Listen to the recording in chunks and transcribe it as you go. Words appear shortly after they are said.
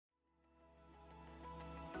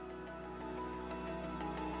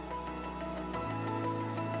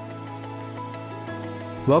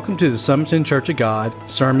Welcome to the Summerton Church of God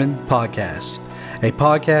Sermon Podcast, a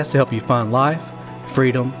podcast to help you find life,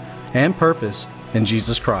 freedom, and purpose in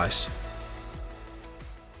Jesus Christ.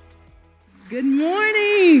 Good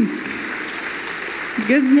morning.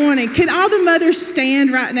 Good morning. Can all the mothers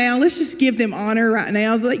stand right now? Let's just give them honor right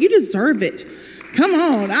now. You deserve it. Come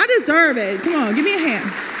on. I deserve it. Come on. Give me a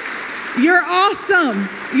hand. You're awesome.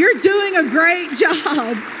 You're doing a great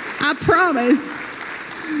job. I promise.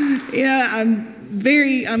 You know,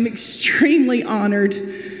 I'm extremely honored,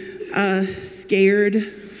 scared,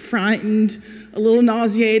 frightened, a little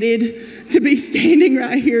nauseated to be standing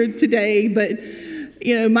right here today. But,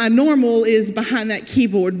 you know, my normal is behind that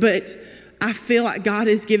keyboard, but I feel like God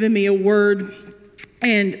has given me a word,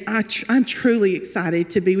 and I'm truly excited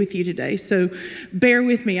to be with you today. So bear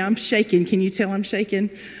with me. I'm shaking. Can you tell I'm shaking?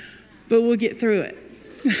 But we'll get through it.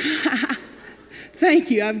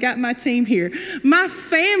 Thank you. I've got my team here. My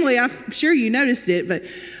family, I'm sure you noticed it, but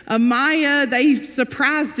Maya, they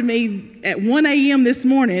surprised me at 1 a.m. this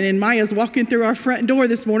morning, and Maya's walking through our front door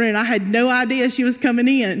this morning, and I had no idea she was coming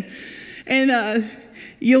in. And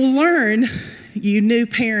you'll learn, you new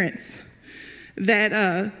parents,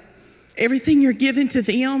 that everything you're giving to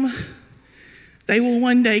them, they will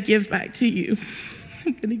one day give back to you.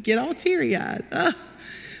 I'm going to get all teary-eyed.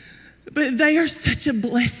 But they are such a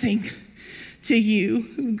blessing to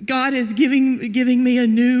you. God is giving me a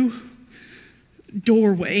new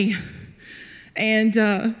doorway, and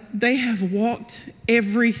they have walked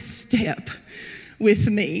every step with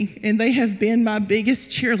me, and they have been my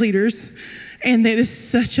biggest cheerleaders, and that is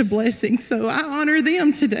such a blessing. So I honor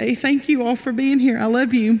them today. Thank you all for being here. I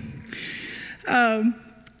love you. I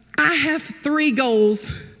have 3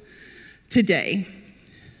 goals today.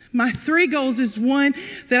 My 3 goals is one,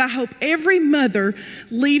 that I hope every mother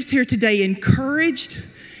leaves here today encouraged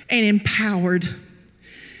and empowered.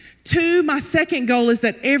 2, my second goal is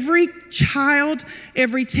that every child,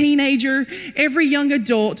 every teenager, every young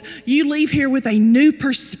adult, you leave here with a new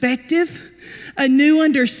perspective, a new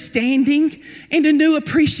understanding, and a new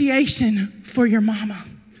appreciation for your mama.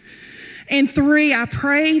 And 3, I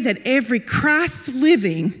pray that every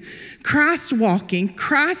Christ-living, Christ-walking,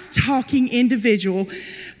 Christ-talking individual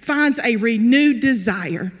finds a renewed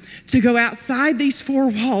desire to go outside these 4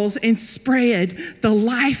 walls and spread the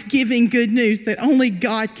life-giving good news that only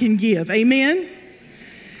God can give. Amen?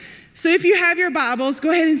 So if you have your Bibles, go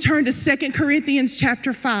ahead and turn to 2 Corinthians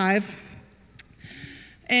chapter 5.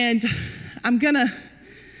 And I'm going to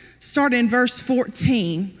start in verse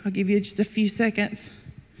 14. I'll give you just a few seconds.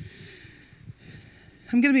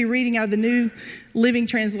 I'm going to be reading out of the New Living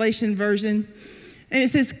Translation version. And it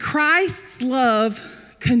says, Christ's love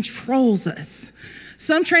controls us.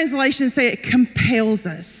 Some translations say it compels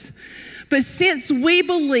us. But since we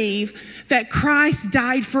believe that Christ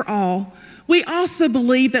died for all, we also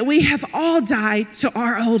believe that we have all died to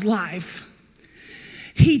our old life.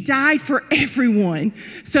 He died for everyone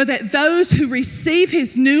so that those who receive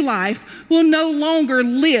his new life will no longer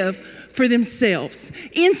live for themselves.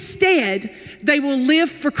 Instead, they will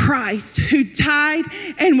live for Christ, who died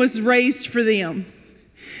and was raised for them.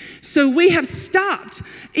 So we have stopped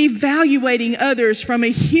evaluating others from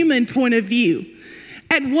a human point of view.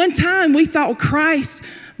 At one time, we thought Christ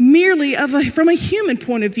merely from a human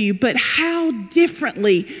point of view, but how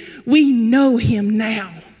differently we know him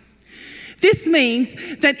now. This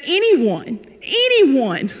means that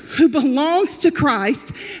anyone who belongs to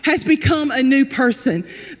Christ has become a new person.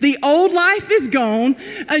 The old life is gone,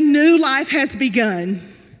 a new life has begun.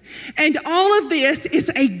 And all of this is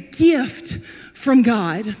a gift from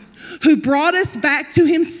God, who brought us back to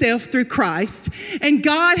himself through Christ. And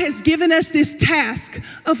God has given us this task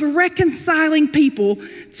of reconciling people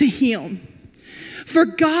to him. For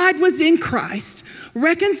God was in Christ,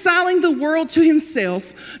 reconciling the world to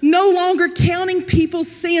himself, no longer counting people's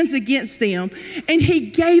sins against them. And he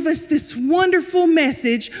gave us this wonderful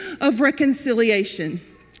message of reconciliation.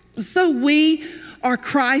 So we are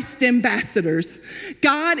Christ's ambassadors.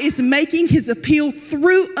 God is making his appeal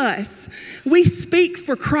through us. We speak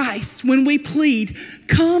for Christ when we plead,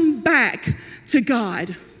 come back to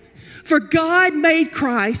God. For God made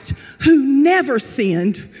Christ, who never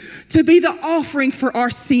sinned, to be the offering for our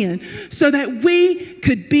sin, so that we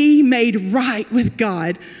could be made right with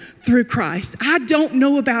God through Christ. I don't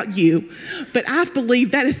know about you, but I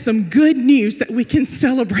believe that is some good news that we can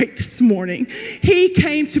celebrate this morning. He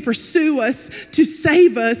came to pursue us, to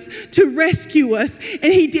save us, to rescue us,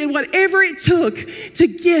 and he did whatever it took to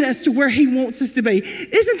get us to where he wants us to be.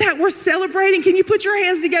 Isn't that worth celebrating? Can you put your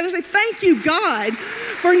hands together and say, thank you, God,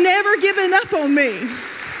 for never giving up on me?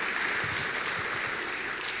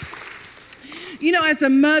 You know, as a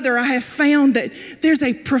mother, I have found that there's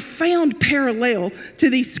a profound parallel to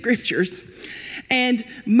these scriptures and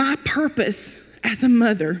my purpose as a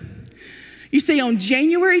mother. You see, on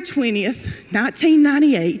January 20th,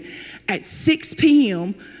 1998, at 6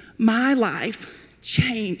 p.m., my life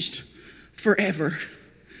changed forever.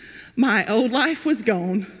 My old life was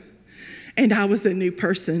gone, and I was a new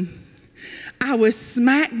person. I was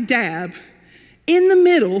smack dab in the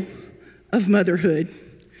middle of motherhood.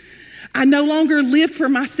 I no longer lived for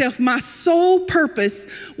myself. My sole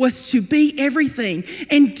purpose was to be everything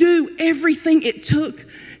and do everything it took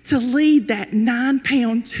to lead that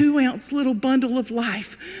 9-pound, 2-ounce little bundle of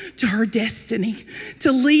life to her destiny,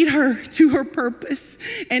 to lead her to her purpose.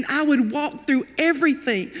 And I would walk through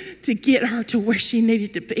everything to get her to where she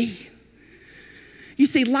needed to be. You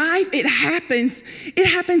see, life, it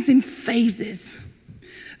happens in phases.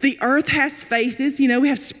 The earth has phases. You know, we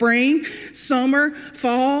have spring, summer,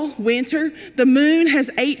 fall, winter. The moon has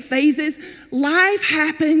 8 phases. Life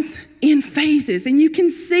happens in phases, and you can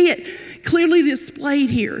see it clearly displayed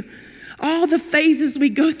here. All the phases we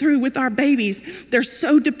go through with our babies, they're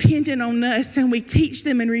so dependent on us, and we teach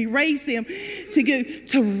them and we raise them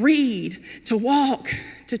to read, to walk,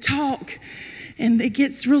 to talk. And it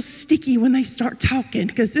gets real sticky when they start talking,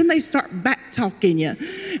 because then they start back talking you.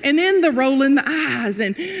 And then the rolling the eyes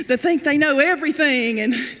and they think they know everything.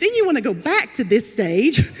 And then you want to go back to this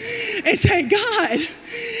stage and say, God,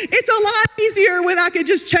 it's a lot easier when I could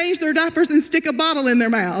just change their diapers and stick a bottle in their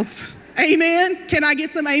mouths. Amen? Can I get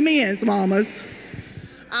some amens, mamas?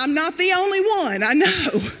 I'm not the only one, I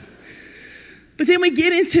know. But then we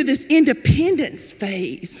get into this independence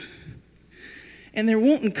phase. And they're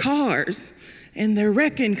wanting cars. And they're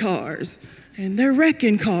wrecking cars, and they're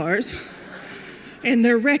wrecking cars, and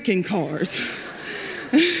they're wrecking cars.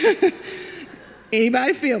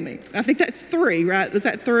 Anybody feel me? I think that's 3, right? Was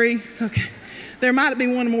that 3? Okay. There might have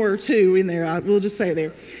been 1 more or 2 in there. We'll just say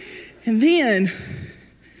there. And then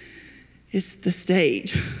it's the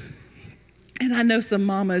stage. And I know some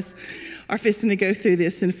mamas are fixing to go through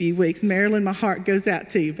this in a few weeks. Marilyn, my heart goes out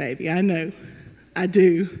to you, baby. I know. I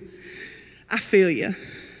do. I feel you.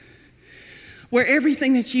 Where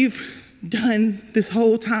everything that you've done this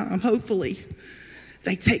whole time, hopefully,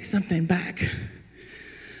 they take something back.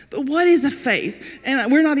 But what is a phase? And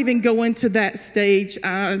we're not even going to that stage.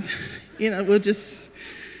 We'll just,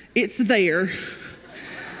 it's there.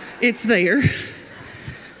 It's there.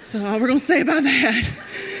 So all we're going to say about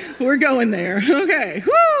that, we're going there. Okay,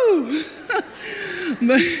 woo!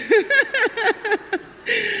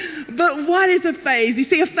 But what is a phase? You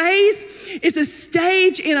see, a phase is a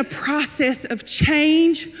stage in a process of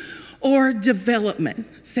change or development.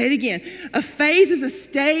 Say it again. A phase is a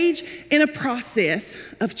stage in a process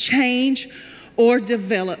of change or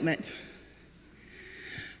development.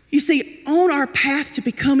 You see, on our path to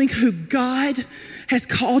becoming who God has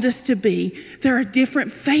called us to be, there are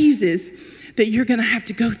different phases that you're going to have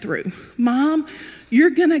to go through. Mom, you're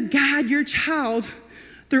going to guide your child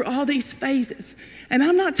through all these phases. And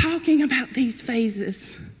I'm not talking about these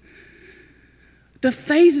phases. The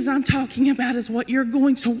phases I'm talking about is what you're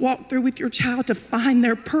going to walk through with your child to find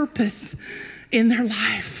their purpose in their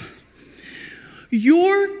life.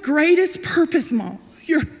 Your greatest purpose, Mom,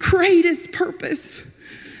 your greatest purpose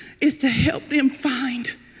is to help them find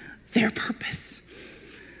their purpose.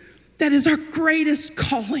 That is our greatest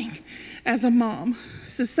calling as a mom.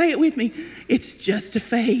 So say it with me. It's just a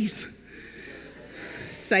phase.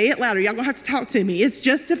 Say it louder. Y'all gonna have to talk to me. It's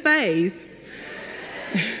just a phase.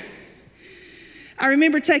 I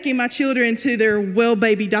remember taking my children to their well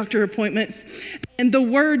baby doctor appointments, and the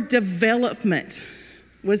word development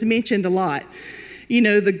was mentioned a lot. You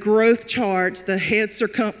know, the growth charts, the head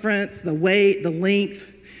circumference, the weight, the length.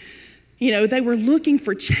 You know, they were looking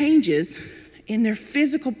for changes in their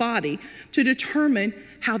physical body to determine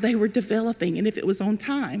how they were developing and if it was on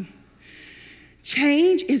time.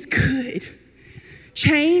 Change is good.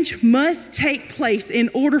 Change must take place in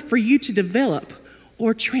order for you to develop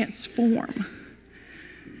or transform.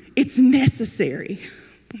 It's necessary.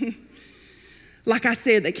 Like I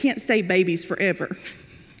said, they can't stay babies forever.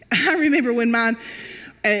 I remember when mine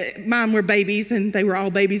were babies, and they were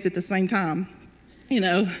all babies at the same time. You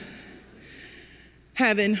know,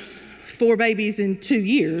 having 4 babies in 2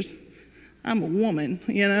 years. I'm a woman,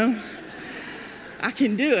 you know. I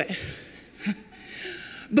can do it.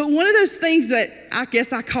 But one of those things that I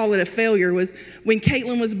guess I call it a failure was when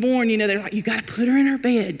Caitlin was born, you know, they're like, you got to put her in her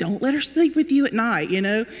bed. Don't let her sleep with you at night, you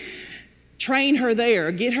know. Train her there,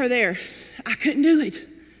 get her there. I couldn't do it.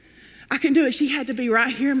 I couldn't do it. She had to be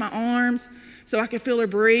right here in my arms so I could feel her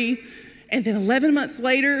breathe. And then 11 months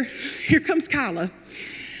later, here comes Kyla.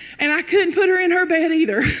 And I couldn't put her in her bed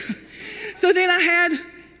either. So then I had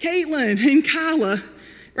Caitlin and Kyla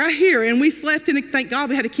right here, and we slept in, thank God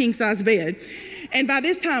we had a king-size bed. And by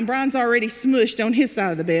this time, Brian's already smushed on his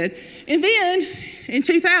side of the bed. And then in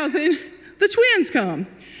 2000, the twins come.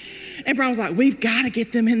 And Brian was like, we've got to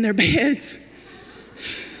get them in their beds.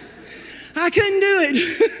 I couldn't do it.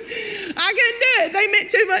 I couldn't do it. They meant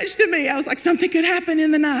too much to me. I was like, something could happen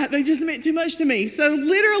in the night. They just meant too much to me. So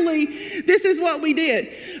literally, this is what we did.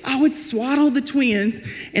 I would swaddle the twins,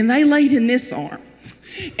 and they laid in this arm.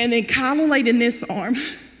 And then Kyla laid in this arm.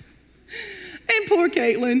 And poor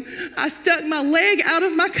Caitlin, I stuck my leg out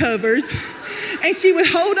of my covers, and she would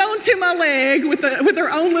hold on to my leg with her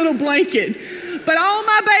own little blanket. But all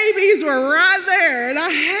my babies were right there, and I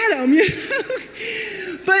had them, you know.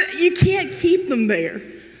 But you can't keep them there.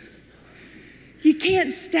 You can't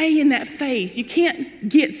stay in that phase. You can't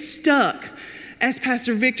get stuck, as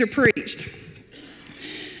Pastor Victor preached.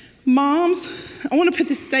 Moms, I want to put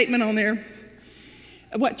this statement on there.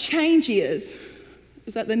 What change is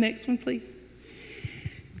that the next one, please?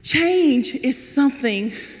 Change is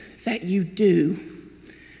something that you do,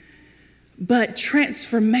 but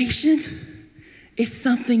transformation is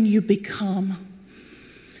something you become.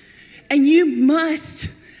 And you must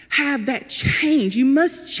have that change. You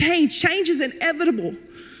must change. Change is inevitable,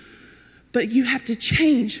 but you have to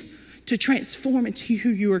change to transform into who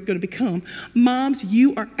you are going to become. Moms,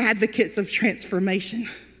 you are advocates of transformation.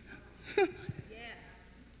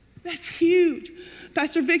 That's huge.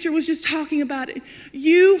 Pastor Victor was just talking about it.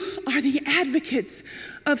 You are the advocates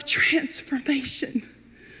of transformation.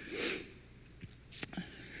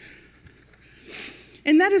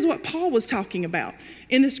 And that is what Paul was talking about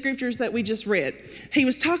in the scriptures that we just read. He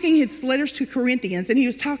was talking his letters to Corinthians, and he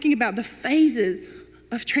was talking about the phases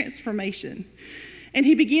of transformation. And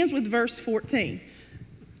he begins with verse 14.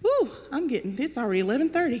 It's already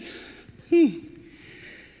 11:30.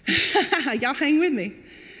 Y'all hang with me.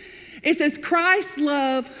 It says, Christ's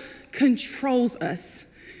love controls us.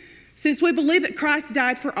 Since we believe that Christ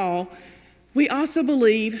died for all, we also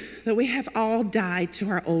believe that we have all died to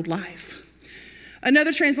our old life.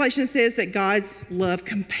 Another translation says that God's love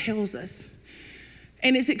compels us.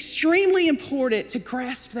 And it's extremely important to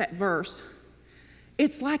grasp that verse.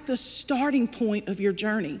 It's like the starting point of your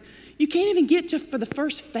journey. You can't even get to for the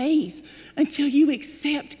first phase until you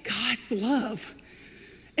accept God's love.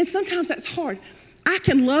 And sometimes that's hard. I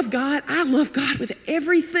can love God. I love God with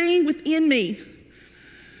everything within me.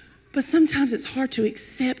 But sometimes it's hard to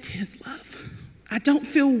accept his love. I don't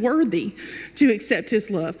feel worthy to accept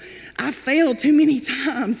his love. I failed too many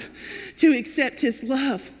times to accept his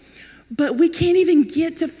love. But we can't even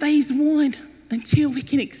get to phase one until we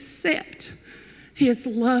can accept his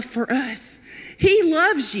love for us. He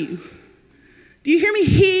loves you. Do you hear me?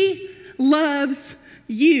 He loves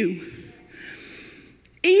you.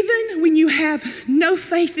 Even when you have no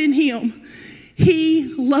faith in him,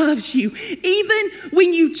 he loves you. Even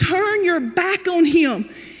when you turn your back on him,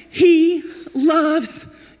 he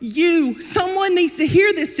loves you. Someone needs to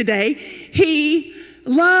hear this today. He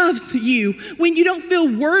loves you. When you don't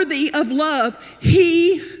feel worthy of love,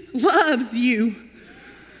 he loves you.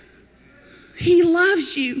 He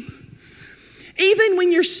loves you. Even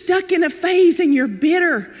when you're stuck in a phase and you're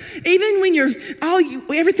bitter, even when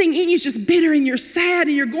everything in you is just bitter and you're sad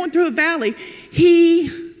and you're going through a valley, he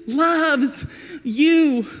loves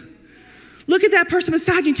you. Look at that person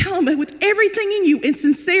beside you and tell them that with everything in you, in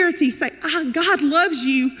sincerity, say, God loves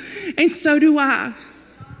you, and so do I.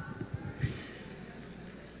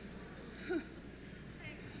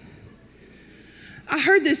 I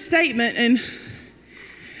heard this statement, and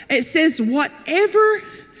it says, whatever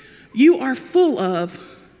you are full of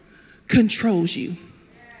controls you.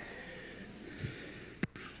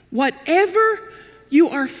 Whatever you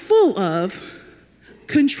are full of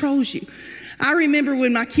controls you. I remember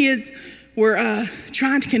when my kids were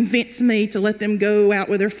trying to convince me to let them go out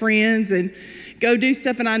with their friends and go do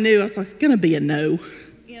stuff, and I knew I was like, it's gonna be a no.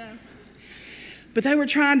 Yeah. But they were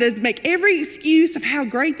trying to make every excuse of how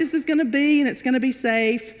great this is gonna be and it's gonna be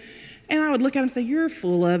safe. And I would look at them and say, you're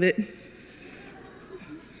full of it.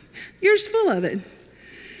 You're just full of it.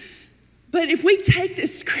 But if we take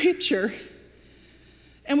this scripture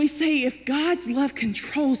and we say, if God's love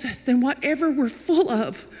controls us, then whatever we're full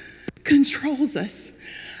of controls us.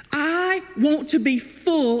 I want to be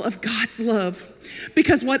full of God's love,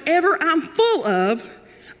 because whatever I'm full of,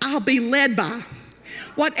 I'll be led by.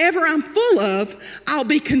 Whatever I'm full of, I'll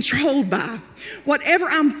be controlled by. Whatever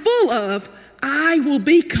I'm full of, I will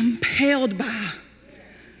be compelled by.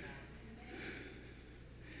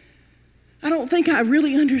 I don't think I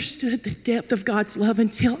really understood the depth of God's love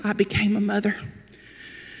until I became a mother.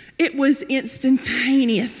 It was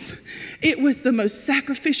instantaneous. It was the most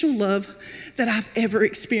sacrificial love that I've ever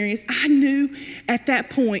experienced. I knew at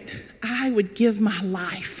that point I would give my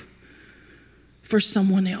life for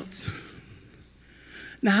someone else.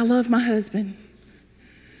 Now, I love my husband.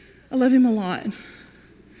 I love him a lot.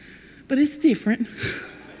 But it's different.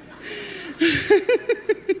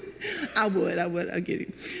 I'll get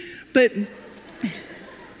him. But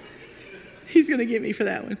he's going to get me for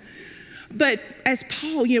that one. But as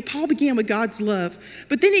Paul, Paul began with God's love.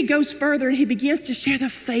 But then he goes further and he begins to share the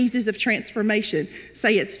phases of transformation.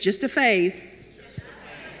 Say, it's just a phase.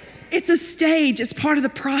 It's a stage. It's part of the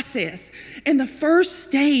process. And the first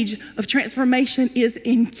stage of transformation is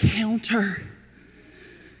encounter.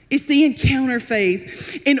 It's the encounter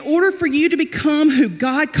phase. In order for you to become who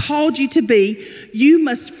God called you to be, you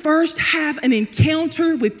must first have an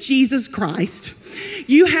encounter with Jesus Christ.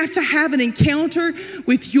 You have to have an encounter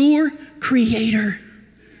with your Creator.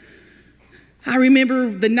 I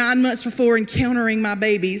remember the 9 months before encountering my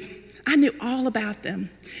babies, I knew all about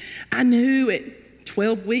them. I knew at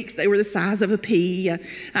 12 weeks they were the size of a pea.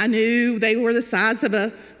 I knew they were the size of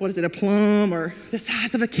a plum, or the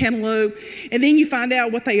size of a cantaloupe. And then you find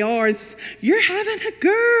out what they are. It's, you're having a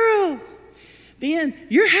girl. Then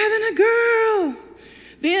you're having a girl.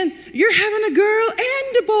 Then you're having a girl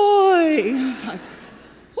and a boy. And it's like,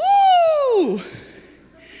 woo!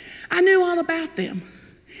 I knew all about them.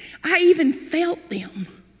 I even felt them.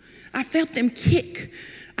 I felt them kick.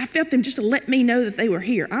 I felt them just to let me know that they were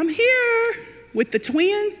here. I'm here. With the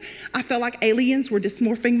twins, I felt like aliens were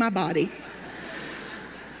dysmorphing my body.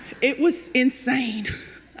 It was insane.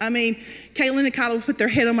 I mean, Caitlin and Kyla would put their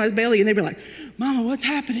head on my belly and they'd be like, Mama, what's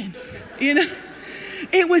happening?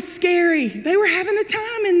 It was scary. They were having a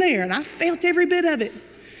time in there and I felt every bit of it.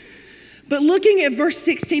 But looking at verse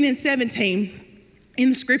 16 and 17 in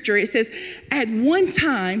the scripture, it says, at one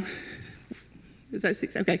time, is that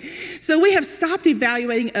 6? Okay. So we have stopped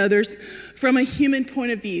evaluating others from a human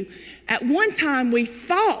point of view. At one time, we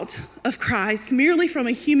thought of Christ merely from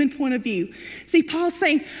a human point of view. See, Paul's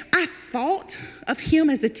saying, I thought of him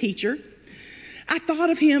as a teacher. I thought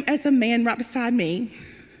of him as a man right beside me.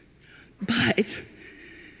 But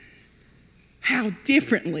how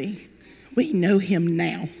differently we know him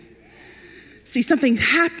now. See, something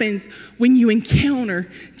happens when you encounter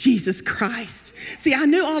Jesus Christ. See, I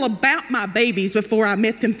knew all about my babies before I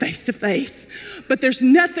met them face to face, but there's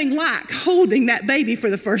nothing like holding that baby for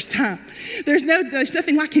the first time. There's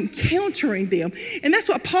nothing like encountering them. And that's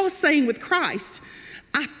what Paul's saying with Christ.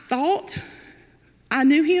 I thought I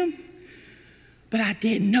knew him, but I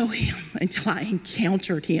didn't know him until I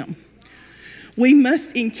encountered him. We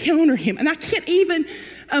must encounter him. And I can't even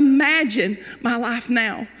imagine my life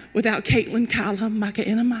now without Caitlin, Kyla, Micah,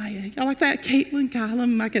 and Amaya. Y'all like that? Caitlin, Kyla,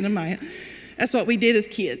 Micah, and Amaya. That's what we did as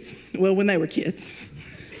kids. Well, when they were kids.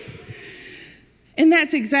 And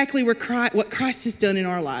that's exactly what Christ has done in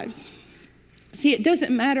our lives. See, it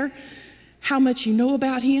doesn't matter how much you know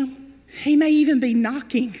about him. He may even be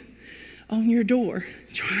knocking on your door,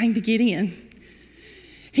 trying to get in.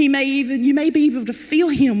 You may be able to feel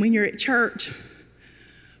him when you're at church.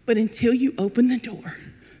 But until you open the door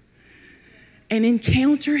and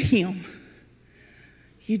encounter him,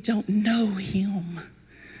 you don't know him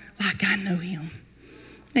like I know him.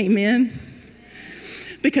 Amen.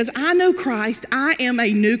 Because I know Christ, I am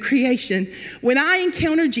a new creation. When I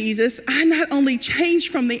encounter Jesus, I not only change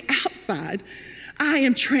from the outside, I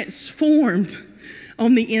am transformed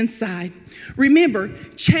on the inside. Remember,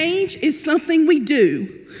 change is something we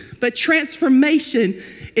do, but transformation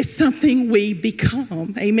is something we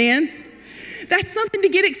become. Amen? That's something to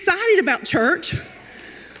get excited about, church.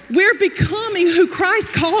 We're becoming who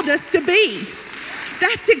Christ called us to be.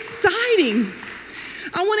 That's exciting.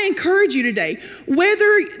 I want to encourage you today,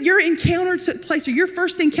 whether your encounter took place or your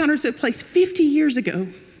first encounter took place 50 years ago,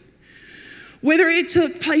 whether it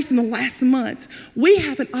took place in the last month, we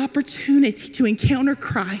have an opportunity to encounter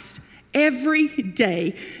Christ every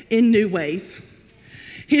day in new ways.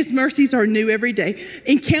 His mercies are new every day.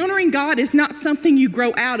 Encountering God is not something you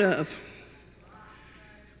grow out of.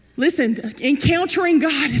 Listen, encountering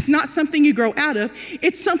God is not something you grow out of.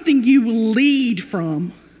 It's something you lead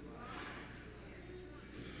from.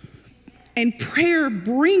 And prayer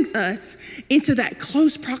brings us into that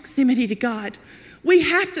close proximity to God. We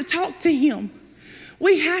have to talk to him.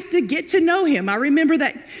 We have to get to know him. I remember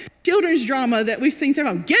that children's drama that we've seen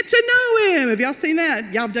several times. Get to know him. Have y'all seen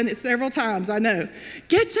that? Y'all have done it several times, I know.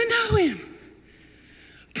 Get to know him.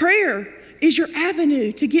 Prayer is your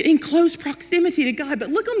avenue to get in close proximity to God. But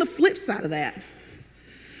look on the flip side of that.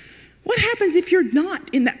 What happens if you're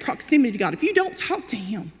not in that proximity to God? If you don't talk to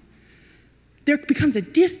him? there becomes a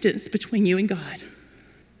distance between you and God.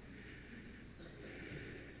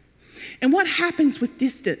 And what happens with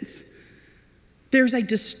distance? There's a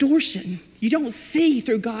distortion. You don't see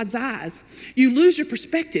through God's eyes. You lose your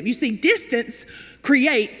perspective. You see, distance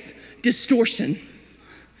creates distortion.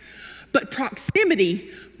 But proximity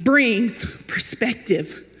brings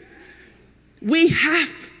perspective. We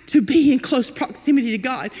have to be in close proximity to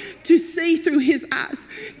God, to see through his eyes,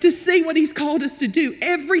 to see what he's called us to do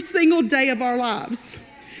every single day of our lives.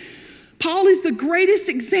 Paul is the greatest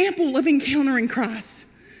example of encountering Christ.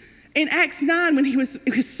 In Acts 9, when he was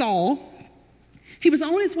Saul, he was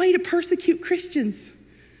on his way to persecute Christians.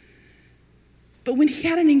 But when he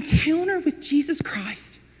had an encounter with Jesus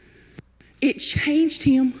Christ, it changed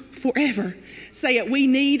him forever. Say it, we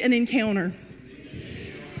need an encounter.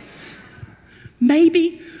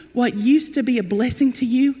 Maybe what used to be a blessing to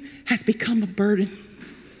you has become a burden.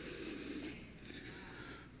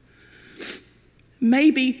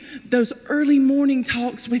 Maybe those early morning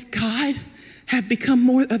talks with God have become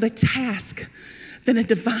more of a task than a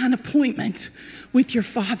divine appointment with your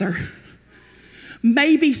Father.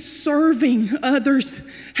 Maybe serving others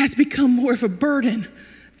has become more of a burden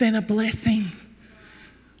than a blessing.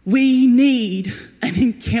 We need an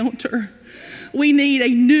encounter. We need a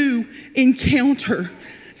new encounter.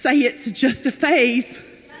 Say it's just a phase.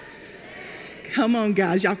 Come on,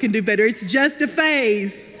 guys, y'all can do better. It's just a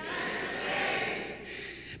phase.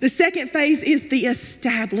 The second phase is the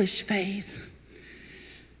establish phase.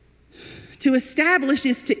 To establish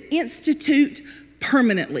is to institute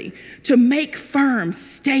permanently, to make firm,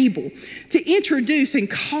 stable, to introduce and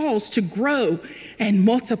cause to grow and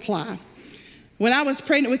multiply. When I was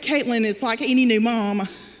pregnant with Caitlin, it's like any new mom,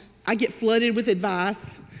 I get flooded with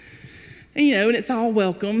advice, and it's all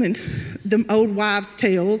welcome, and the old wives'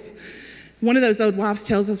 tales. One of those old wives'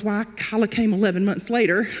 tales is why Kyla came 11 months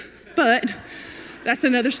later, but that's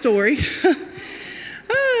another story.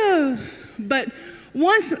 But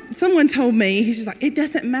once someone told me, he's just like, it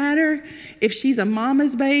doesn't matter if she's a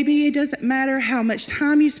mama's baby, it doesn't matter how much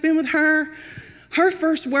time you spend with her, her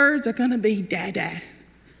first words are gonna be dada.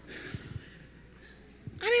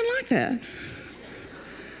 I didn't like that.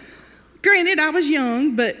 Granted, I was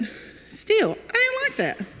young, but still, I didn't like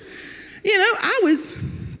that. I was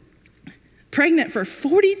pregnant for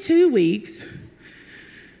 42 weeks,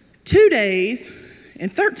 2 days, and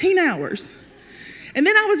 13 hours. And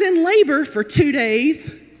then I was in labor for 2 days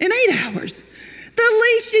and 8 hours. The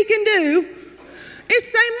least she can do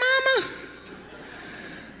is say, Mama.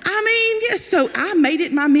 So I made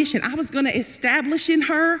it my mission. I was going to establish in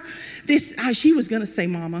her this, she was going to say,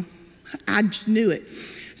 Mama. I just knew it.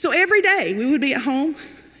 So every day we would be at home,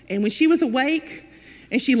 and when she was awake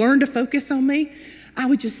and she learned to focus on me, I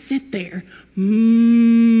would just sit there.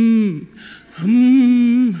 And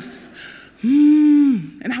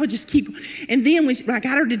I would just keep, and then when I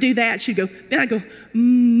got her to do that, she'd go, then I'd go,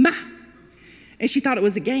 Ma. And she thought it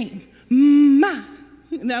was a game. Ma.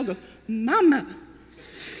 And then I'd go, Mama.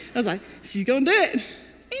 I was like, she's going to do it.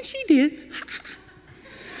 And she did.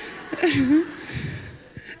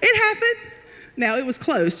 It happened. Now, it was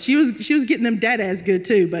close. She was getting them dadas good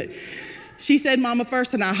too, but she said Mama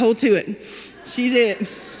first, and I hold to it. She's it.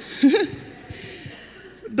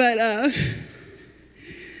 But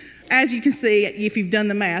as you can see, if you've done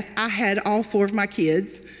the math, I had all 4 of my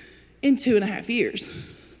kids in 2.5 years.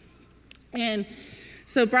 And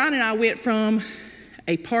so Brian and I went from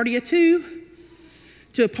a party of 2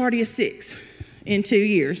 to a party of 6 in 2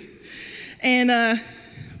 years. And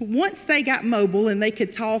once they got mobile and they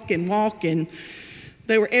could talk and walk and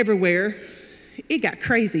they were everywhere, it got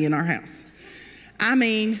crazy in our house. I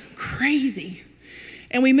mean, crazy.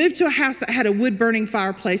 And we moved to a house that had a wood-burning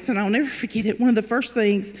fireplace, and I'll never forget it. One of the first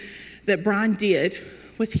things that Brian did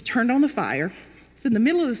was he turned on the fire. It's in the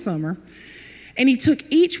middle of the summer, and he took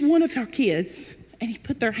each one of our kids, and he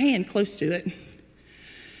put their hand close to it.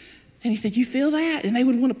 And he said, you feel that? And they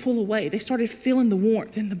would want to pull away. They started feeling the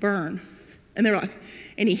warmth and the burn. And they were like,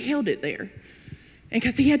 and he held it there. And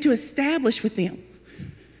because he had to establish with them,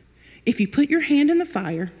 if you put your hand in the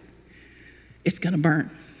fire, it's going to burn.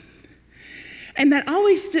 And that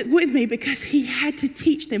always stuck with me because he had to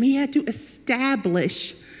teach them. He had to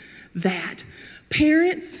establish that.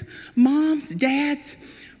 Parents, moms, dads,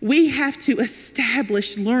 we have to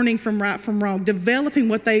establish learning from right from wrong, developing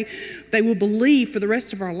what they will believe for the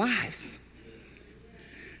rest of our lives.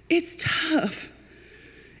 It's tough.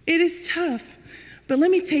 It is tough. But let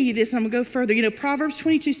me tell you this, and I'm going to go further. Proverbs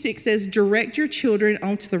 22:6 says, direct your children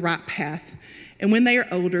onto the right path, and when they are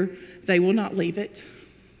older, they will not leave it.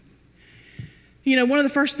 One of the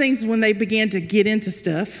first things when they began to get into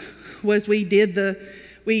stuff was we did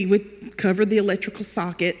we would cover the electrical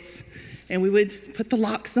sockets, and we would put the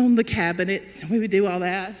locks on the cabinets, and we would do all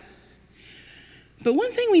that. But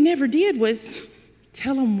one thing we never did was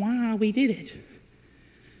tell them why we did it.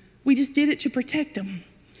 We just did it to protect them.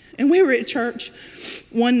 And we were at church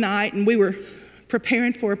one night, and we were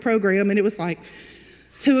preparing for a program, and it was like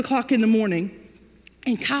 2 o'clock in the morning.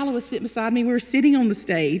 And Kyla was sitting beside me. We were sitting on the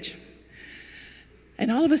stage.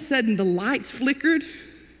 And all of a sudden, the lights flickered,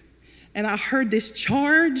 and I heard this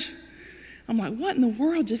charge. I'm like, what in the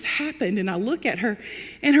world just happened? And I look at her,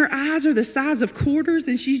 and her eyes are the size of quarters,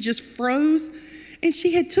 and she just froze. And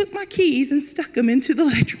she had took my keys and stuck them into the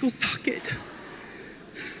electrical socket.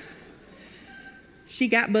 She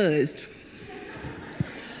got buzzed.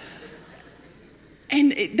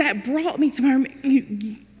 And that brought me to my,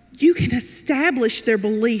 you can establish their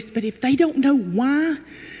beliefs, but if they don't know why,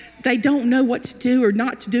 they don't know what to do or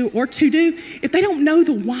not to do or to do, if they don't know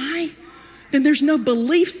the why, then there's no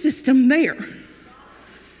belief system there.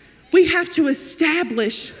 We have to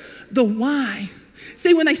establish the why.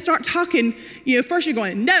 See, when they start talking, first you're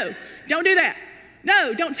going, no, don't do that.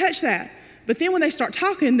 No, don't touch that. But then when they start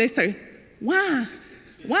talking, they say, why?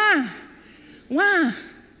 Why? Why?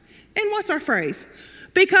 And what's our phrase?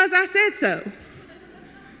 Because I said so.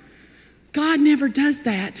 God never does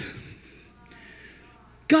that.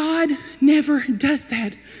 God never does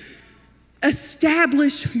that.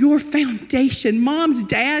 Establish your foundation. Moms,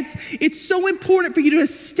 dads, it's so important for you to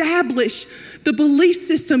establish the belief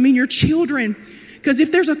system in your children, because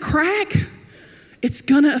if there's a crack, it's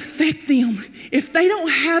going to affect them. If they don't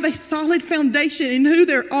have a solid foundation in who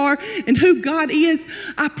they are and who God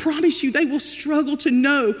is, I promise you they will struggle to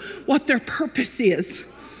know what their purpose is.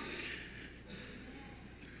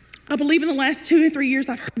 I believe in the last 2 or 3 years,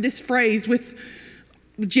 I've heard this phrase with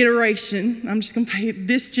generation. I'm just going to say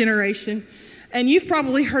this generation. And you've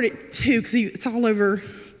probably heard it too, because it's all over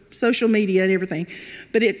social media and everything.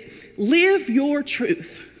 But it's live your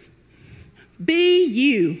truth. Be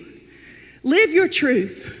you. Live your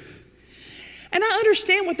truth. And I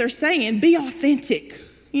understand what they're saying. Be authentic,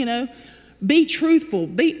 be truthful,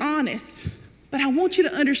 be honest. But I want you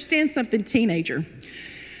to understand something, teenager.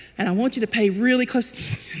 And I want you to pay really close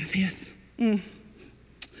attention to this.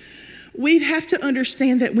 We have to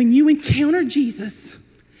understand that when you encounter Jesus,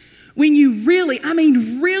 when you really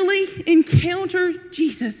encounter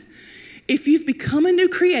Jesus, if you've become a new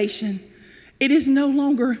creation, it is no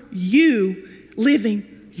longer you living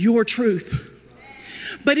your truth.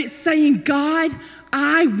 But it's saying, God,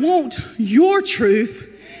 I want your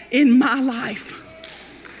truth in my life.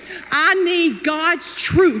 I need God's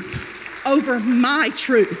truth over my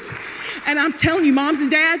truth. And I'm telling you, moms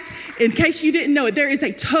and dads, in case you didn't know it, there is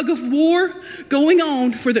a tug of war going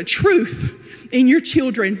on for the truth in your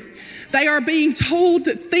children. They are being told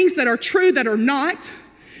that things that are true that are not.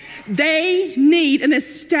 They need an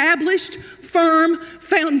established, firm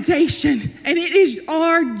foundation. And it is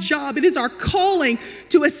our job, it is our calling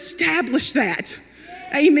to establish that.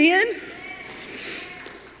 Amen?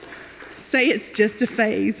 Say it's just a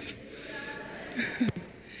phase.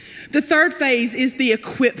 The third phase is the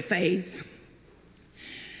equip phase.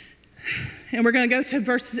 And we're going to go to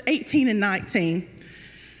verses 18 and 19.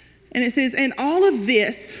 And it says, and all of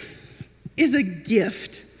this is a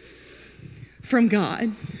gift from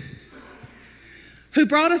God, who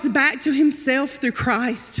brought us back to himself through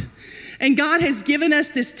Christ. And God has given us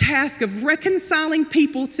this task of reconciling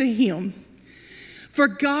people to him. For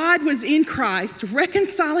God was in Christ,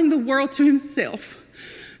 reconciling the world to himself,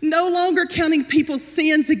 no longer counting people's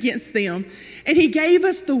sins against them. And he gave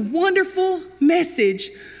us the wonderful message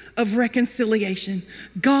of reconciliation.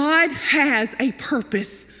 God has a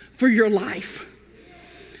purpose for your life.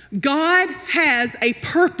 God has a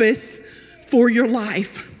purpose for your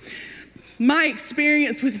life. My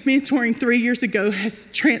experience with mentoring 3 years ago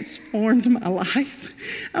has transformed my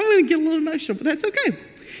life. I'm going to get a little emotional, but that's okay.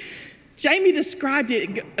 Jamie described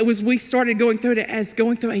it as we started going through it as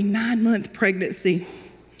going through a 9-month pregnancy.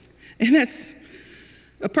 And that's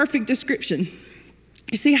a perfect description.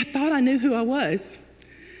 You see, I thought I knew who I was.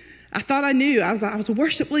 I thought I knew. I was a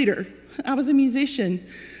worship leader. I was a musician.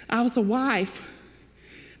 I was a wife.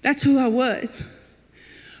 That's who I was.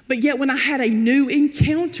 But yet when I had a new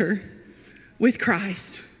encounter with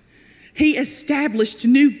Christ, he established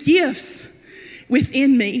new gifts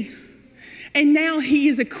within me. And now he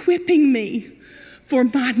is equipping me for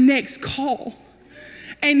my next call.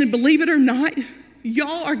 And believe it or not,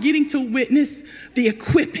 y'all are getting to witness the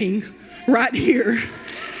equipping right here.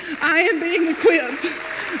 I am being equipped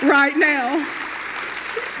right now.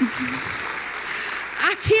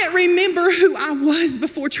 I can't remember who I was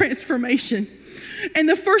before transformation. And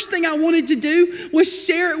the first thing I wanted to do was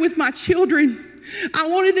share it with my children. I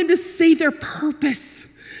wanted them to see their purpose.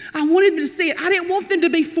 I wanted them to see it. I didn't want them to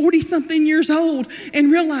be 40-something years old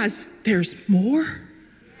and realize there's more.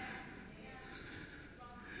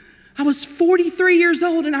 I was 43 years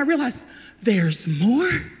old and I realized there's more.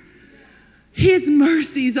 His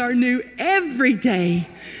mercies are new every day.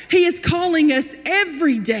 He is calling us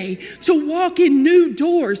every day to walk in new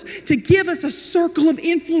doors, to give us a circle of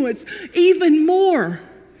influence even more.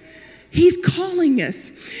 He's calling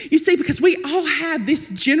us. You see, because we all have this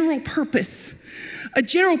general purpose. A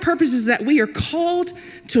general purpose is that we are called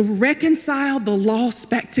to reconcile the lost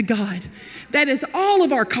back to God. That is all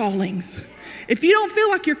of our callings. If you don't feel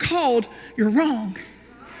like you're called, you're wrong.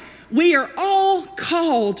 We are all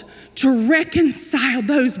called to reconcile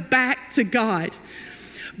those back to God.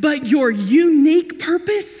 But your unique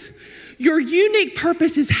purpose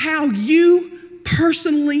is how you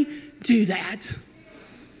personally do that.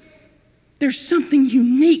 There's something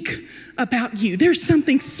unique about you. There's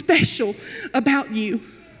something special about you.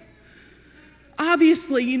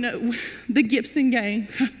 Obviously, you know, the Gibson gang.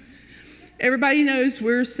 Everybody knows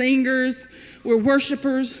we're singers, we're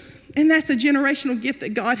worshipers, and that's a generational gift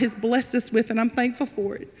that God has blessed us with, and I'm thankful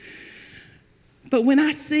for it. But when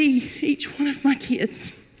I see each one of my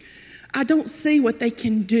kids, I don't see what they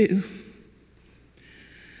can do.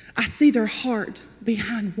 I see their heart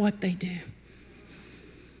behind what they do.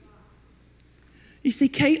 You see,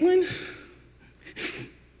 Caitlin,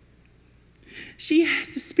 she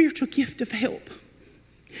has the spiritual gift of help.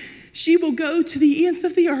 She will go to the ends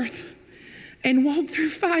of the earth and walk through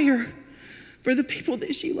fire for the people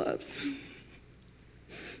that she loves.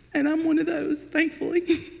 And I'm one of those,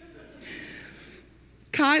 thankfully.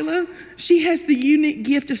 Kyla, she has the unique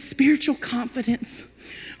gift of spiritual confidence.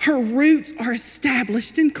 Her roots are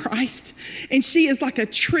established in Christ, and she is like a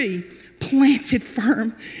tree planted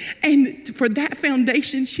firm. And for that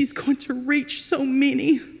foundation, she's going to reach so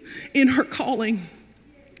many in her calling.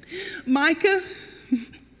 Micah,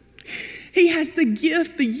 he has the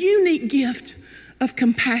gift, the unique gift of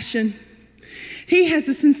compassion. He has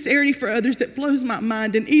a sincerity for others that blows my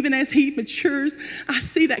mind. And even as he matures, I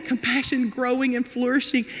see that compassion growing and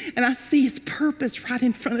flourishing, and I see his purpose right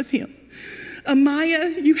in front of him.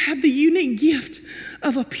 Amaya, you have the unique gift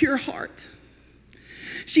of a pure heart.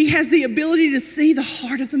 She has the ability to see the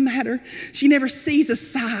heart of the matter. She never sees a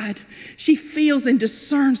side. She feels and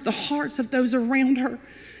discerns the hearts of those around her.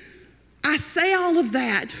 I say all of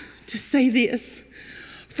that to say this.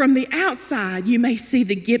 From the outside, you may see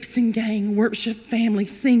the Gibson gang, worship family,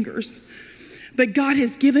 singers. But God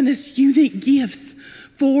has given us unique gifts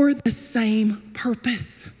for the same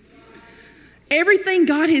purpose. Everything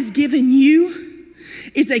God has given you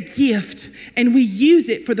is a gift, and we use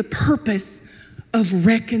it for the purpose of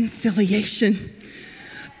reconciliation.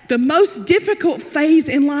 The most difficult phase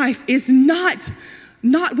in life is not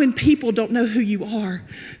when people don't know who you are.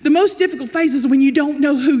 The most difficult phase is when you don't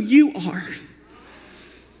know who you are.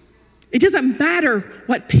 It doesn't matter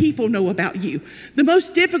what people know about you. The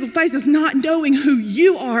most difficult phase is not knowing who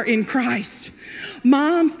you are in Christ.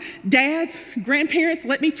 Moms, dads, grandparents,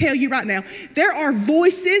 let me tell you right now, there are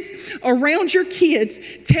voices around your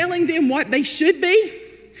kids telling them what they should be.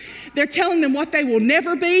 They're telling them what they will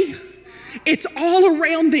never be. It's all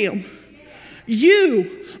around them.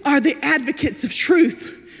 You are the advocates of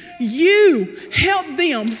truth. You help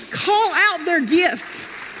them call out their gifts.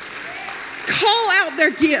 Call out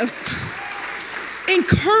their gifts.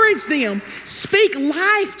 Encourage them. Speak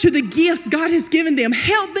life to the gifts God has given them.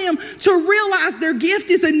 Help them to realize their gift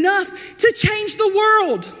is enough to change the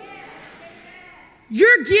world.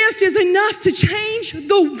 Your gift is enough to change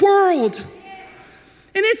the world.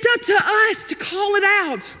 And it's up to us to call it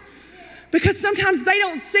out, because sometimes they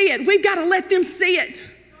don't see it. We've got to let them see it.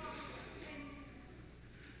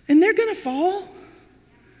 And they're going to fall.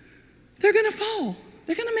 They're going to fall.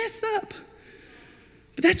 They're going to mess up.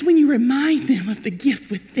 But that's when you remind them of the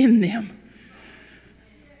gift within them.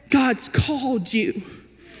 God's called you.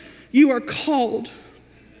 You are called.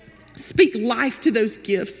 Speak life to those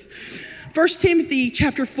gifts. 1 Timothy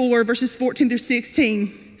chapter 4, verses 14 through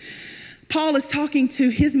 16. Paul is talking to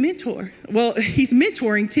his mentor. Well, he's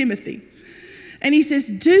mentoring Timothy. And he says,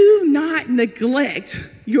 do not neglect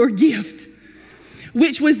your gift,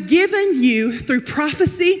 which was given you through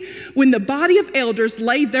prophecy when the body of elders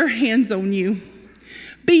laid their hands on you.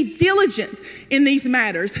 Be diligent in these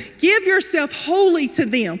matters. Give yourself wholly to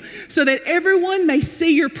them so that everyone may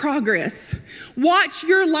see your progress. Watch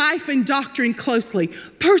your life and doctrine closely.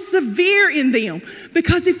 Persevere in them,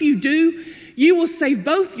 because if you do, you will save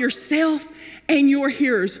both yourself and your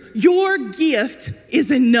hearers. Your gift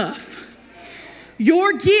is enough.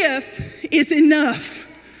 Your gift is enough.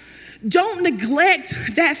 Don't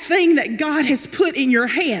neglect that thing that God has put in your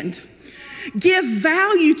hand. Give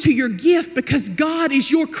value to your gift because God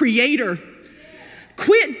is your creator.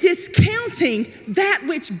 Quit discounting that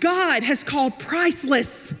which God has called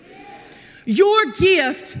priceless. Your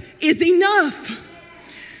gift is enough.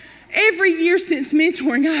 Every year since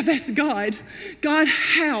mentoring, I've asked God,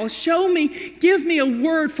 how? Show me, give me a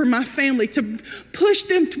word for my family to push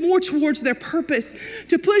them more towards their purpose,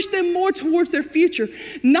 to push them more towards their future.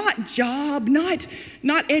 Not job, not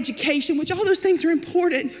education, which all those things are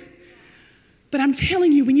important. But I'm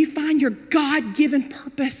telling you, when you find your God-given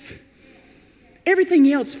purpose, everything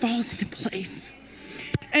else falls into place.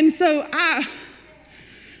 And so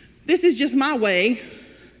this is just my way.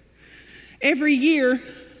 Every year,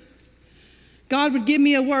 God would give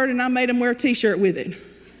me a word and I made him wear a t-shirt with it.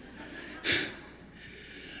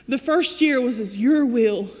 The first year was your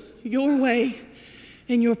will, your way,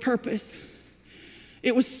 and your purpose.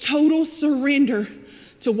 It was total surrender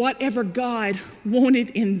to whatever God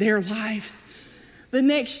wanted in their lives. The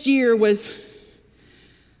next year was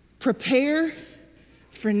prepare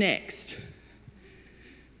for next.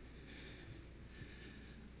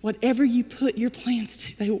 Whatever you put your plans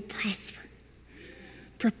to, they will prosper.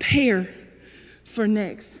 Prepare for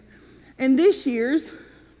next. And this year's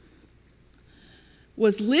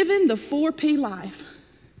was living the 4P life.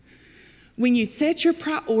 When you set your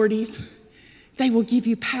priorities, they will give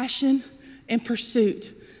you passion and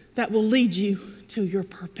pursuit that will lead you to your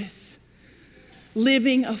purpose.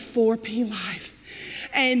 Living a 4P life.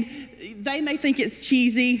 And they may think it's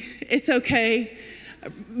cheesy. It's okay.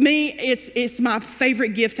 Me, it's my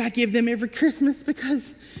favorite gift I give them every Christmas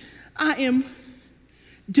because I am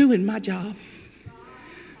doing my job.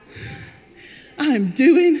 I am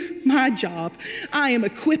doing my job. I am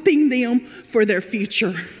equipping them for their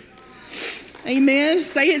future. Amen.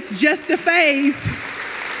 Say it's just a phase.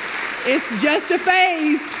 It's just a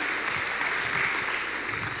phase.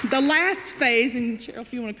 The last phase, and Cheryl,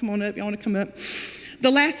 if you want to come on up, you want to come up. The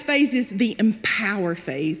last phase is the empower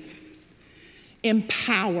phase.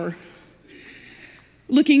 Empower.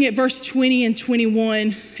 Looking at verse 20 and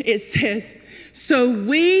 21, it says, so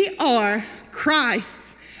we are Christ's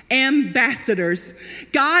ambassadors.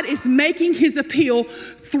 God is making his appeal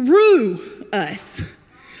through us.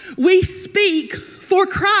 We speak for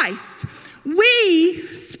Christ. We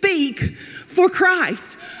speak for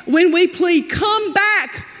Christ. When we plead, come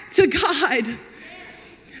back to God.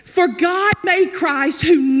 For God made Christ,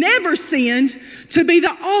 who never sinned, to be the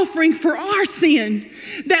offering for our sin,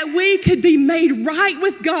 that we could be made right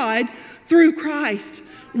with God through Christ.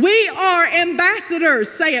 We are ambassadors.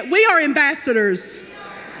 Say it. We are ambassadors.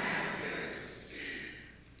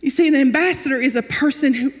 You see, an ambassador is a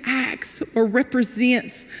person who acts or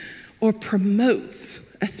represents or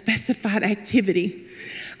promotes a specified activity.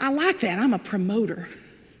 I like that. I'm a promoter.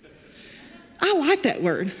 I like that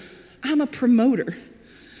word. I'm a promoter.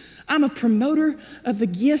 I'm a promoter of the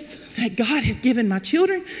gifts that God has given my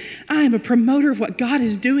children. I am a promoter of what God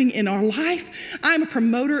is doing in our life. I'm a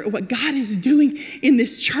promoter of what God is doing in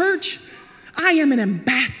this church. I am an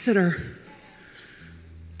ambassador.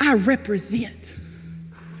 I represent.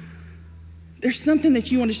 There's something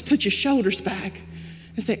that you want to just put your shoulders back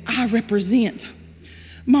and say, I represent.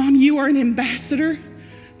 Mom, you are an ambassador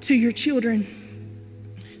to your children.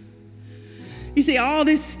 You see, all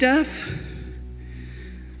this stuff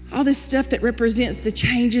that represents the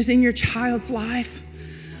changes in your child's life,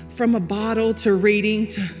 from a bottle to reading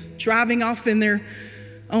to driving off in their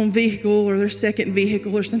own vehicle or their second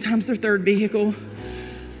vehicle or sometimes their third vehicle,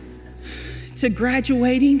 to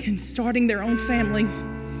graduating and starting their own family.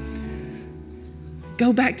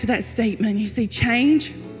 Go back to that statement. You see,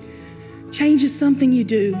 change is something you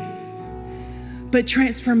do, but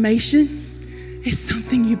transformation is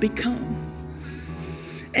something you become.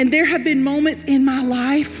 And there have been moments in my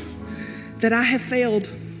life that I have failed.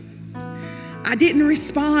 I didn't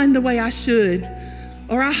respond the way I should,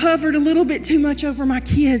 or I hovered a little bit too much over my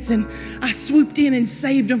kids and I swooped in and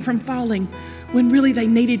saved them from falling when really they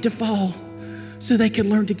needed to fall so they could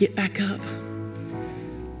learn to get back up.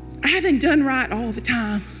 I haven't done right all the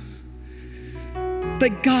time,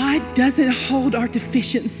 but God doesn't hold our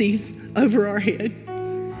deficiencies over our head.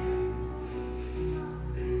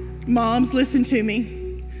 Moms, listen to me.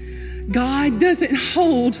 God doesn't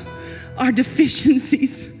hold our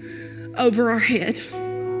deficiencies over our head.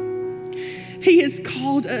 He has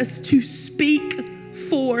called us to speak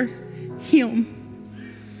for Him.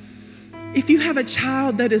 If you have a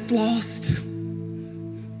child that is lost,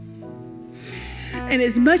 and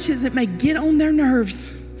as much as it may get on their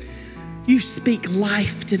nerves, you speak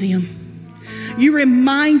life to them. You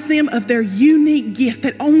remind them of their unique gift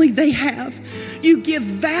that only they have. You give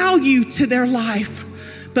value to their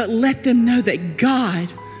life, but let them know that God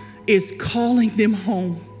is calling them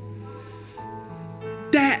home.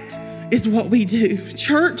 That is what we do.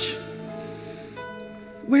 Church,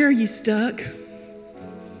 where are you stuck?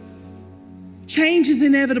 Change is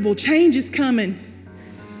inevitable. Change is coming.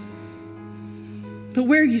 But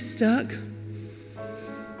where are you stuck?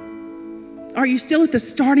 Are you still at the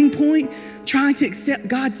starting point trying to accept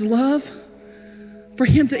God's love for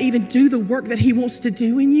him to even do the work that he wants to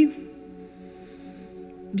do in you?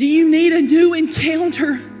 Do you need a new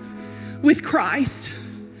encounter with Christ?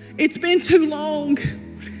 It's been too long.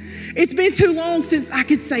 It's been too long since I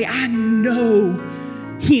could say, I know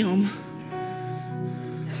him.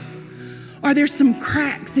 Are there some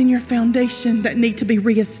cracks in your foundation that need to be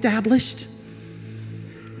reestablished?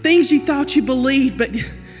 Things you thought you believed, but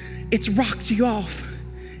it's rocked you off.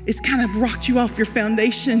 It's kind of rocked you off your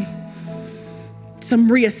foundation.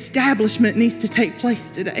 Some reestablishment needs to take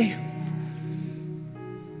place today.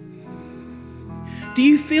 Do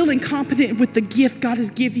you feel incompetent with the gift God has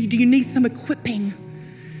given you? Do you need some equipping?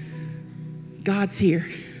 God's here.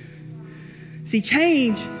 See,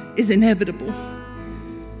 change is inevitable,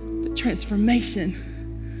 but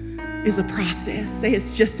transformation is a process. Say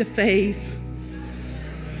it's just a phase.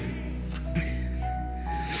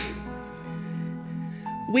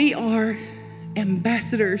 We are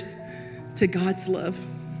ambassadors to God's love.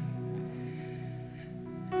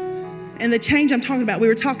 And the change I'm talking about, we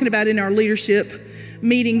were talking about in our leadership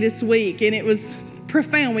meeting this week, and it was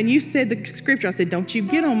profound. When you said the scripture, I said, don't you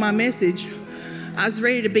get on my message. I was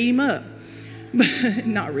ready to beat him up. But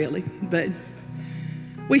not really, but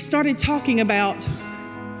we started talking about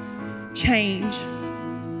change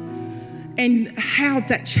and how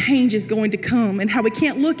that change is going to come and how we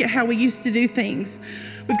can't look at how we used to do things.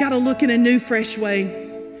 We've got to look in a new, fresh way.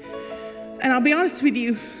 And I'll be honest with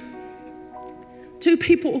you, two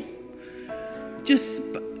people just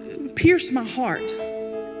pierced my heart.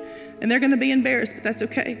 And they're going to be embarrassed, but that's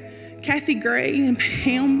okay. Kathy Gray and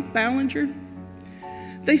Pam Ballinger,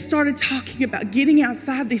 they started talking about getting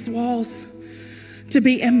outside these walls to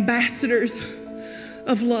be ambassadors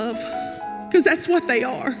of love, because that's what they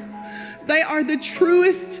are. They are the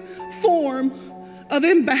truest form of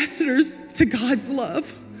ambassadors to God's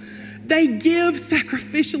love. They give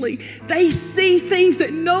sacrificially. They see things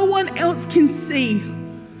that no one else can see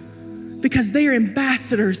because they are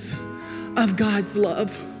ambassadors of God's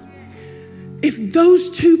love. If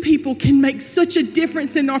those two people can make such a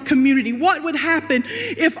difference in our community, what would happen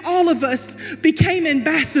if all of us became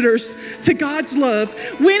ambassadors to God's love,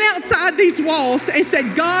 went outside these walls and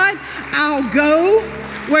said, God, I'll go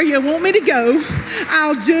where you want me to go.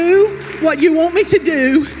 I'll do what you want me to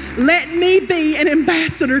do. Let me be an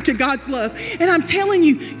ambassador to God's love. And I'm telling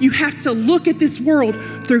you, you have to look at this world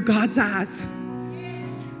through God's eyes.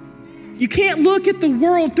 You can't look at the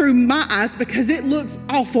world through my eyes because it looks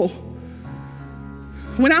awful.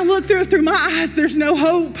 When I look through my eyes, there's no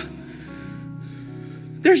hope.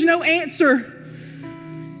 There's no answer.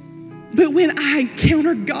 But when I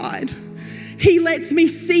encounter God, He lets me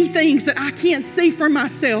see things that I can't see for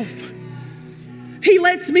myself. He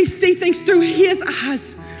lets me see things through His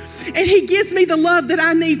eyes. And He gives me the love that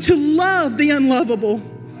I need to love the unlovable.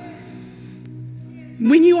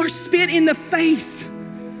 When you are spit in the face,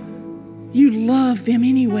 you love them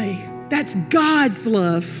anyway. That's God's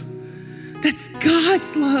love. That's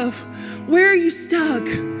God's love. Where are you stuck?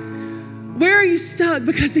 Where are you stuck?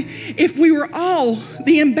 Because if we were all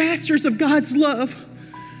the ambassadors of God's love,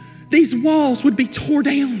 these walls would be torn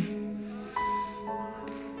down.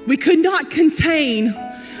 We could not contain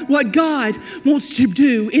what God wants to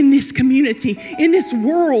do in this community, in this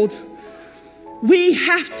world. We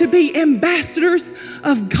have to be ambassadors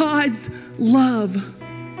of God's love.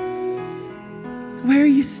 Where are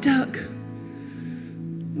you stuck?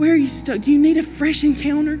 Where are you stuck? Do you need a fresh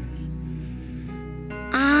encounter?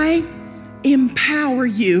 I empower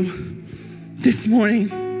you this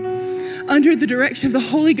morning. Under the direction of the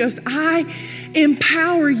Holy Ghost, I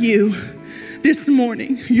empower you this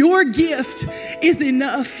morning. Your gift is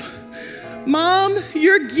enough. Mom,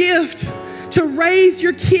 your gift to raise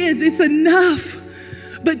your kids is enough.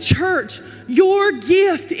 But church, your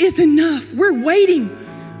gift is enough. We're waiting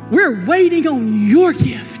on your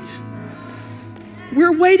gift.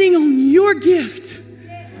 We're waiting on your gift.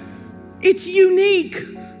 It's unique.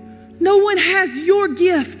 No one has your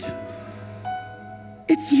gift.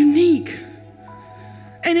 It's unique.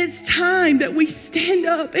 And it's time that we stand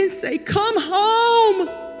up and say, come home.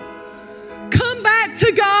 Come back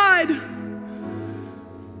to God.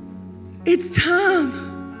 It's time.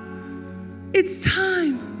 It's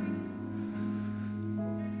time.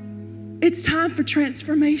 It's time for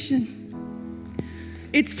transformation.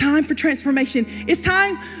 It's time for transformation. It's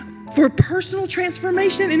time for personal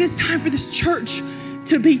transformation, and it's time for this church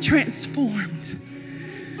to be transformed.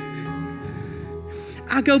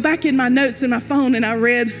 I go back in my notes in my phone and I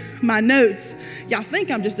read my notes. Y'all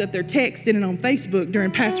think I'm just up there texting and on Facebook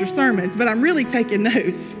during pastor sermons, but I'm really taking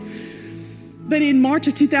notes. But in March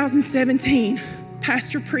of 2017,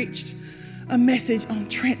 Pastor preached a message on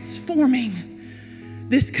transforming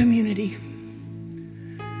this community.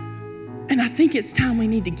 And I think it's time we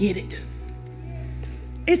need to get it.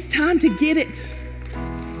 It's time to get it.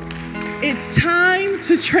 It's time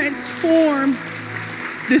to transform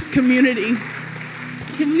this community.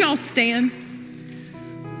 Can we all stand?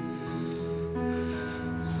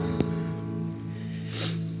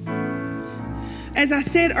 As I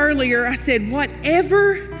said earlier, I said,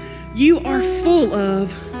 whatever you are full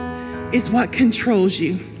of is what controls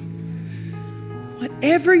you.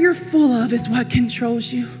 Whatever you're full of is what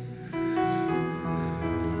controls you.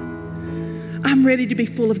 I'm ready to be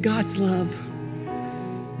full of God's love.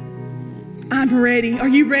 I'm ready. Are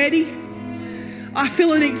you ready? I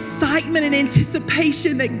feel an excitement and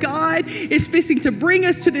anticipation that God is fixing to bring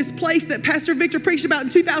us to this place that Pastor Victor preached about in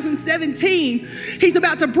 2017. He's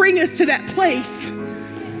about to bring us to that place.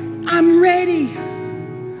 I'm ready.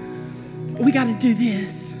 We got to do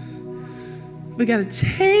this. We got to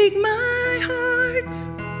take my heart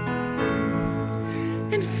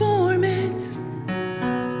and form it.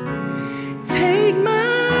 Take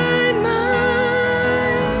my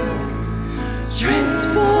mind,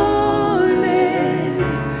 transform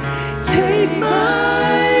it. Take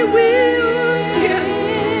my will,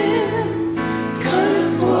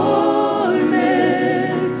 conform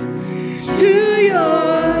it to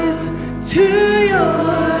yours, to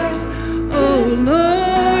yours. Oh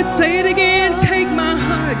Lord, say it again. Take my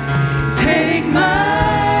heart, take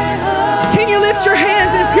my heart. Can you lift your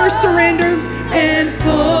hands in pure surrender and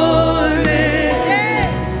form it?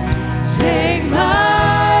 Take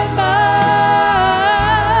my mind,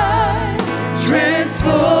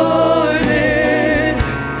 transform it.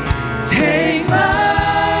 Take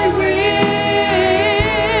my will,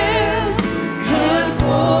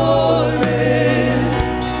 conform it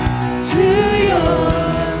to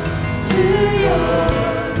yours, to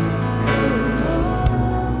yours.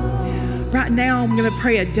 Right now, I'm going to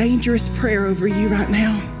pray a dangerous prayer over you right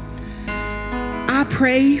now. I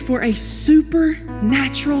pray for a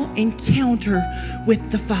supernatural encounter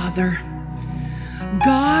with the Father.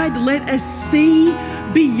 God, let us see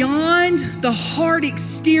beyond the hard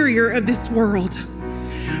exterior of this world.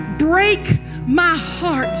 Break my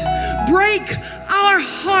heart. Break our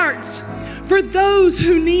hearts for those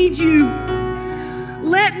who need you.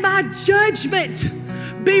 Let my judgment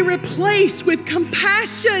be replaced with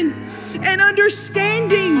compassion and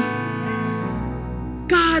understanding.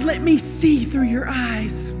 God, let me see through your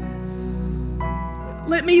eyes.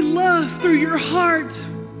 Let me love through your heart.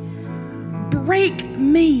 Break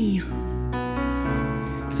me.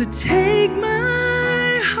 So take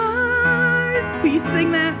my heart. Will you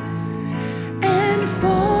sing that? And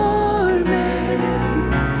form it.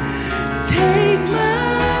 Take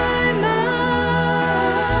my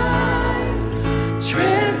mind.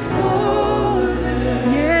 Transform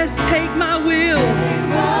it. Yes, take my will. Take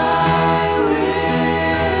my will.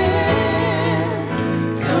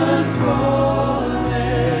 Conform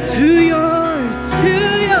it. To yours, to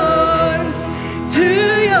yours, to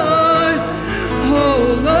yours.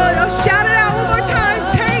 Oh Lord, I'll shout it out one more time.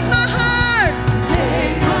 Take my heart.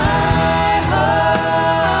 Take my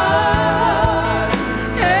heart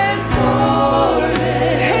and form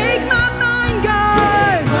it. Take my mind,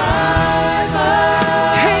 God.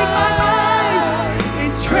 Take my mind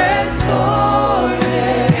and transform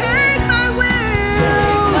it. Take my will.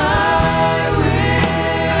 Take my will.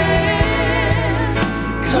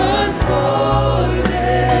 Conform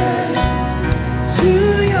it to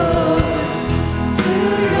yours, to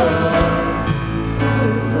yours,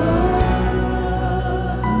 oh Lord.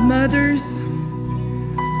 Mothers,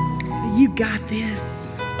 you got this.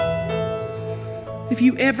 If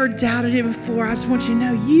you ever doubted it before, I just want you to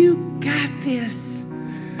know you got this.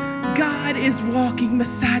 God is walking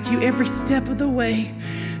beside you every step of the way.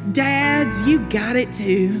 Dads, you got it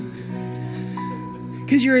too.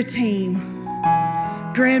 Because you're a team.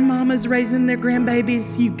 Grandmamas raising their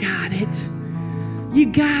grandbabies, you got it. You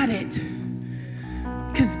got it.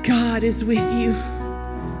 Because God is with you.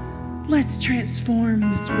 Let's transform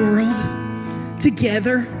this world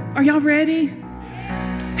together. Are y'all ready?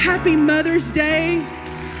 Happy Mother's Day.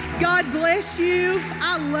 God bless you.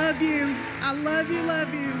 I love you. I love you,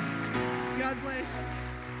 love you. God God bless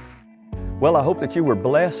you. Well, I hope that you were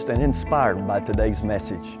blessed and inspired by today's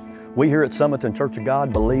message. We here at Summerton Church of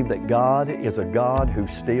God believe that God is a God who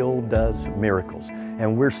still does miracles,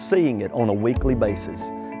 and we're seeing it on a weekly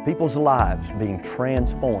basis. People's lives being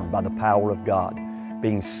transformed by the power of God,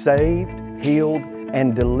 being saved, healed,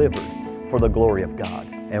 and delivered for the glory of God.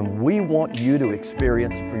 And we want you to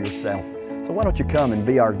experience it for yourself. So why don't you come and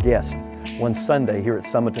be our guest one Sunday here at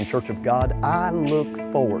Summerton Church of God? I look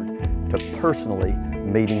forward to personally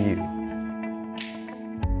meeting you.